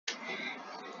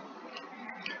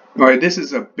All right, this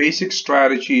is a basic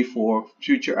strategy for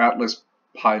future Atlas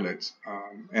pilots,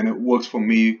 and it works for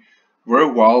me very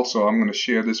well. So I'm going to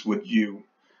share this with you.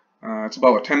 It's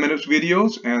about a 10 minutes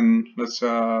videos, and let's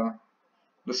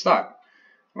start.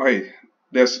 All right,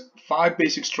 there's 5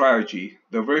 basic strategy.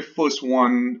 The very first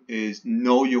one is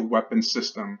know your weapon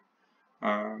system,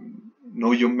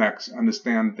 know your mechs,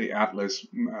 understand the Atlas,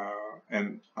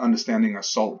 and understanding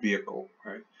assault vehicle.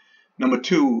 Right. Number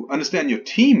 2, understand your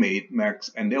teammate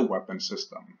mechs and their weapon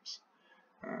systems.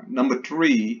 Number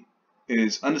 3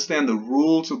 is understand the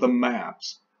rules of the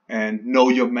maps and know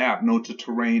your map, know the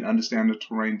terrain, understand the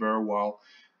terrain very well,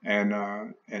 and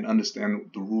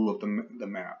understand the rule of the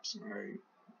maps. Right?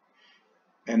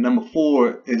 And number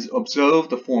 4 is observe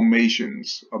the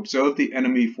formations, observe the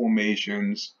enemy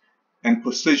formations and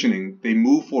positioning. They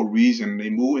move for a reason. They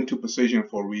move into position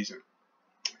for a reason.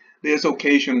 There's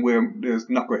occasion where there's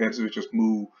knuckleheads that just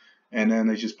move and then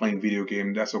they're just playing video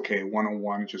game. That's okay.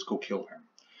 One-on-one, just go kill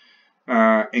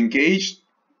him. Engage,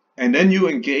 and then you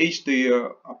engage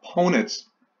the opponent's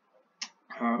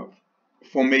uh,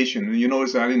 formation. And you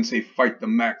notice I didn't say fight the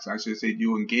mechs. I should say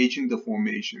you're engaging the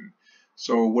formation.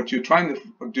 So what you're trying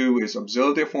to do is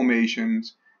observe their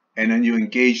formations, and then you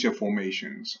engage their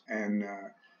formations, and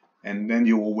then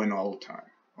you will win all the time.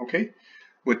 Okay.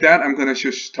 With that, I'm going to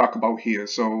just talk about here.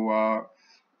 So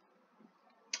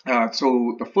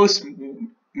the first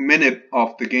minute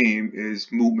of the game is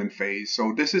movement phase.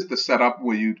 So this is the setup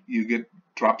where you get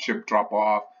drop ship, drop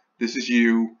off. This is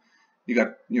you. You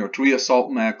got 3 assault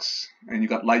mechs, and you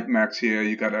got light mechs here.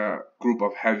 You got a group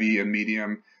of heavy and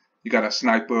medium. You got a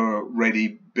sniper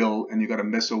ready built, and you got a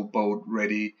missile boat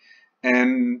ready.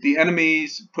 And the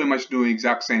enemies pretty much doing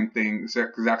exact same thing,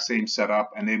 exact same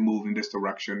setup, and they move in this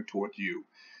direction toward you.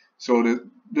 So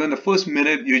during the first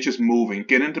minute, you're just moving,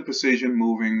 get into position,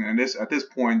 moving, and at this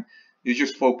point, you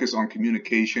just focus on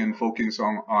communication, focus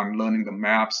on learning the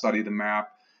map, study the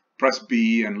map, press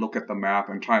B and look at the map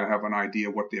and try to have an idea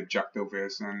what the objective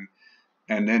is,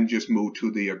 and then just move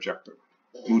to the objective,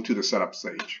 move to the setup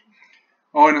stage.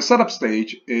 Oh, and the setup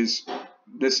stage is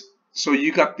this. So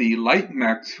you got the light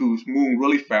mechs who's moving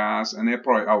really fast, and they're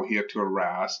probably out here to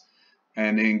harass,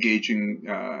 and they're engaging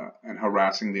and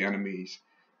harassing the enemies.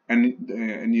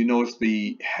 And you notice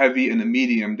the heavy and the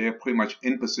medium, they're pretty much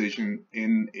in position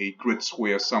in a grid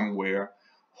square somewhere,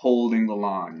 holding the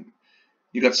line.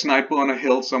 You got sniper on a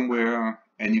hill somewhere,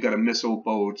 and you got a missile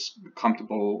boat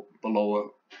comfortable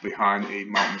below, behind a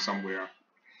mountain somewhere.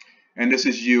 And this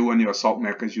is you and your assault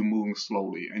mech as you're moving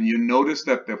slowly. And you notice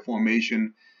that the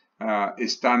formation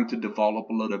is starting to develop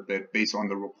a little bit based on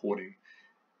the reporting.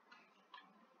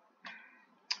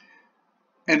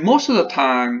 And most of the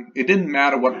time, it didn't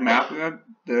matter what map,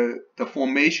 the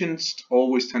formations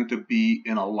always tend to be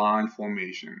in a line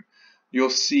formation. You'll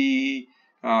see,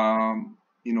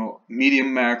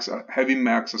 medium max, heavy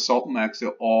max, assault max, they're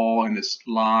all in this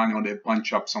line or they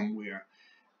bunch up somewhere.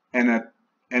 And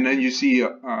then you see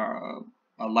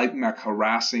a light mech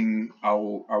harassing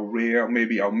our rear,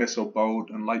 maybe our missile boat,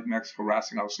 and light mechs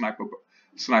harassing our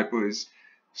snipers.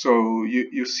 So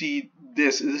you see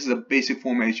this is a basic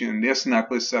formation. Their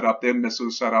snipers set up, their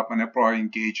missiles set up, and they're probably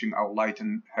engaging our light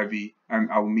and heavy and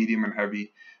our medium and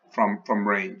heavy from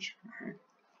range. Okay.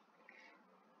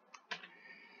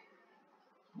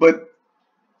 But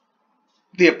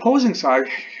the opposing side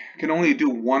can only do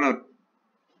 1 or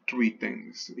 3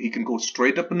 things. He can go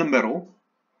straight up in the middle,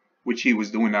 which he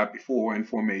was doing that before in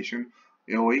formation.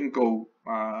 He can go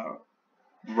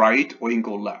right, or he can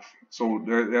go left. So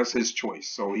that's his choice.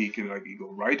 So he can go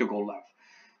right or go left.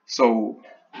 So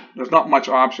there's not much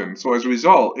option. So as a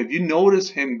result, if you notice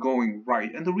him going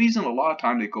right, and the reason a lot of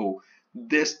time they go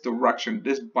this direction,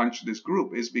 this bunch, this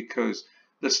group, is because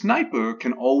the sniper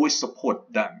can always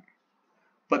support them.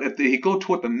 But if they go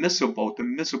toward the missile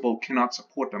boat cannot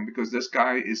support them because this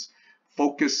guy is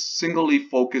singly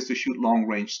focused to shoot long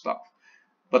range stuff.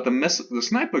 But the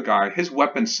sniper guy, his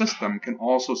weapon system can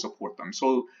also support them.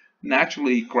 So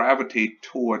naturally gravitate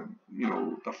toward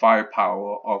the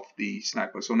firepower of the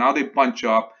sniper. So now they bunch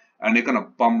up and they're gonna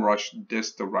bum rush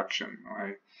this direction.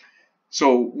 Right?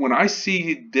 So when I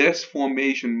see this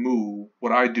formation move,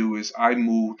 what I do is I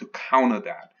move to counter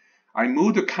that. I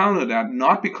move to counter that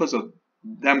not because of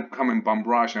them coming bum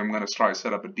rush and I'm gonna try to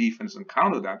set up a defense and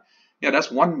counter that. Yeah,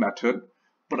 that's one method.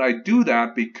 But I do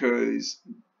that because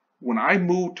when I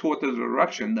move toward the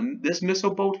direction, this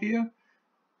missile boat here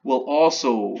will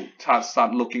also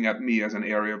start looking at me as an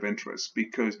area of interest,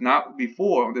 because not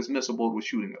before this missile boat was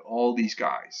shooting at all these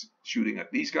guys, shooting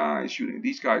at these guys, shooting at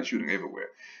these guys, shooting everywhere.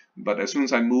 But as soon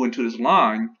as I move into this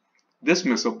line, this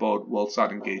missile boat will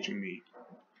start engaging me.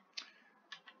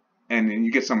 and then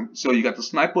you get some. So you got the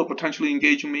sniper potentially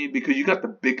engaging me because you got the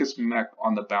biggest mech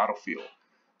on the battlefield.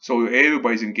 So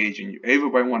everybody's engaging you.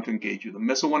 Everybody wants to engage you. The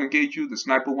missile want to engage you. The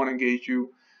sniper want to engage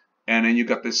you, and then you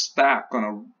got this stack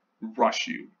gonna rush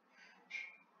you.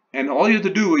 And all you have to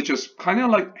do is just kind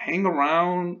of like hang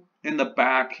around in the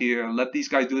back here, let these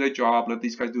guys do their job, let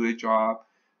these guys do their job,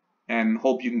 and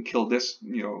hope you can kill this,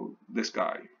 this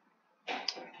guy,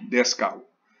 their scout.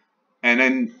 And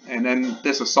then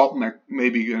this assault mech may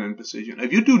be get in position.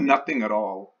 If you do nothing at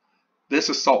all, this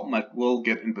assault mech will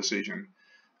get in position.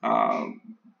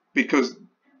 Because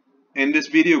in this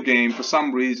video game, for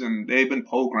some reason, they've been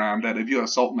programmed that if you're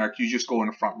assault mech, you just go in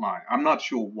the front line. I'm not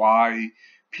sure why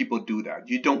people do that.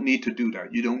 You don't need to do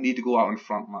that. You don't need to go out in the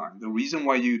front line. The reason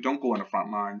why you don't go in the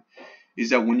front line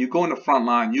is that when you go in the front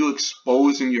line, you're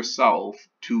exposing yourself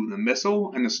to the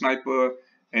missile and the sniper,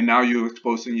 and now you're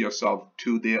exposing yourself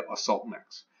to their assault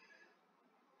mechs.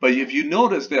 But if you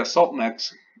notice their assault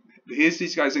mechs, here's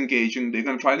these guys engaging. They're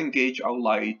going to try to engage our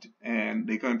light, and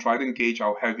they're going to try to engage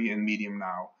our heavy and medium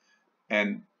now.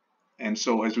 And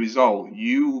so as a result,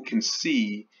 you can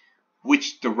see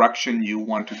which direction you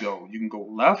want to go. You can go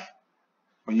left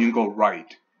or you can go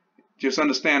right. Just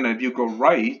understand that if you go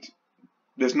right,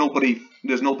 there's nobody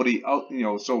out,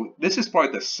 so this is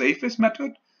probably the safest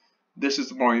method. This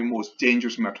is probably the most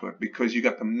dangerous method because you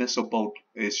got the missile boat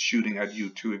is shooting at you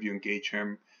too if you engage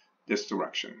him this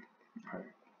direction. Okay.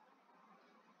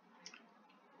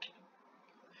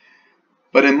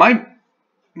 But in my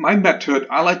method,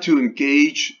 I like to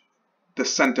engage the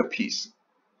centerpiece.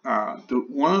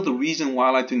 One of the reasons why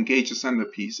I like to engage the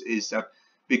centerpiece is that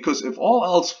because if all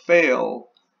else fail,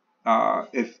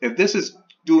 if this is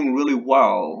doing really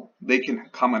well, they can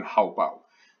come and help out.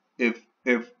 If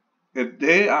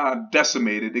they are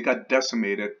decimated, they got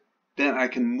decimated, then I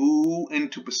can move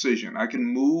into position. I can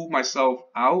move myself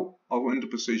out or into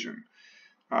position.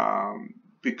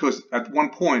 Because at one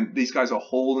point, these guys are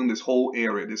holding this whole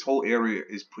area. This whole area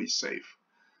is pretty safe.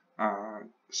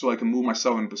 So I can move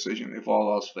myself in position if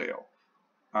all else fail.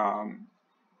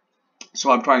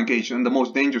 So I'm trying to engage. And the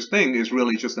most dangerous thing is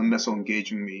really just a missile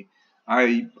engaging me.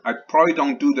 I probably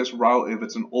don't do this route if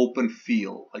it's an open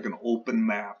field, like an open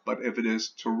map. But if it is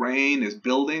terrain, is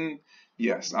building,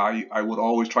 yes, I would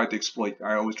always try to exploit.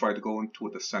 I always try to go into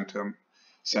the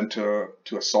center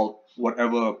to assault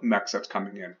whatever mechs that's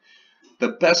coming in. The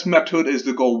best method is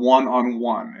to go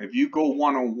one-on-one. If you go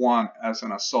one-on-one as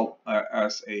an assault,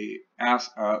 as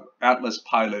Atlas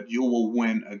pilot, you will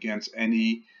win against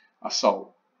any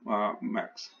assault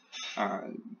mechs.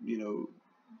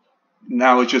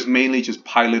 Now it's just mainly just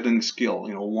piloting skill,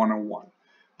 one-on-one.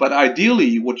 But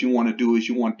ideally, what you want to do is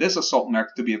you want this assault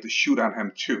mech to be able to shoot at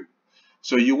him too.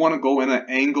 So you want to go in an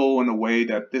angle in a way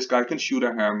that this guy can shoot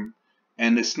at him,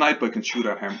 and the sniper can shoot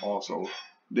at him also.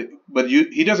 But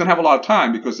he doesn't have a lot of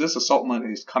time because this assault mech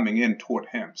is coming in toward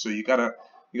him. So you gotta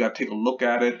take a look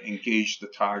at it, engage the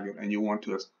target, and you want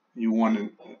to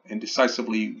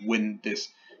decisively win this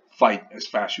fight as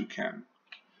fast as you can.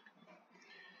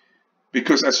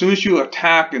 Because as soon as you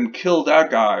attack and kill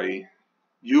that guy,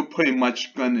 you pretty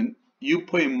much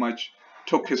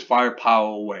took his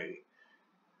firepower away.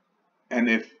 And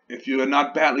if you are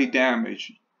not badly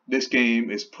damaged, this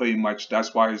game is pretty much,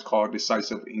 that's why it's called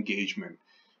decisive engagement.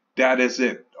 That is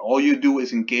it. All you do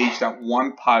is engage that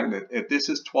one pilot. If this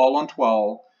is 12 on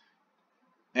 12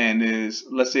 and is,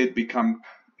 let's say it become,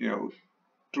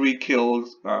 3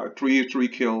 kills, 3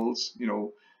 kills,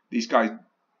 these guys,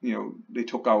 they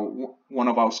took out one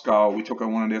of our scouts, we took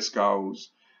out one of their scouts.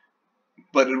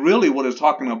 But really what it's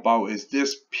talking about is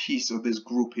this piece of this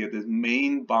group here, this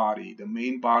main body, the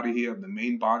main body here, the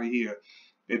main body here.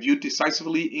 If you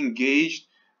decisively engage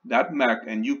that mech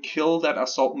and you kill that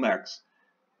assault mech,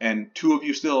 and 2 of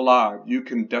you still alive, you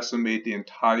can decimate the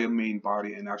entire main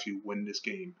body and actually win this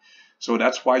game. So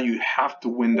that's why you have to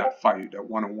win that fight, that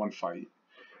one-on-one fight.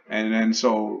 And then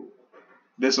so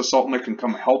this assault mech can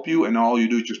come help you, and all you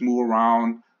do is just move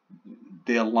around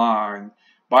their line.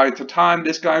 By the time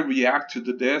this guy reacts to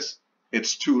this,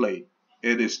 it's too late.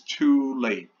 It is too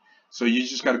late. So you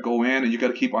just got to go in and you got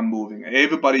to keep on moving.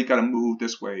 Everybody got to move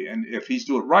this way. And if he's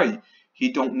doing it right,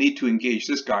 he don't need to engage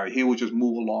this guy. He will just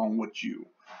move along with you.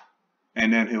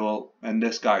 And then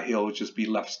this guy, he'll just be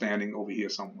left standing over here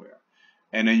somewhere.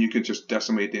 And then you can just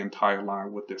decimate the entire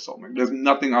line with this assault mech. There's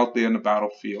nothing out there in the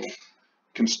battlefield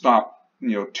can stop,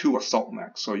 2 assault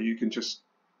mechs. So you can just,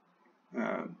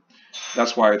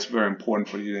 that's why it's very important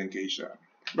for you to engage that.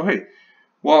 Okay.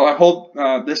 Well, I hope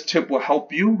this tip will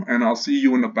help you, and I'll see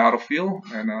you in the battlefield.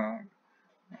 And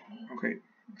okay,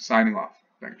 signing off.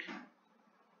 Thank you.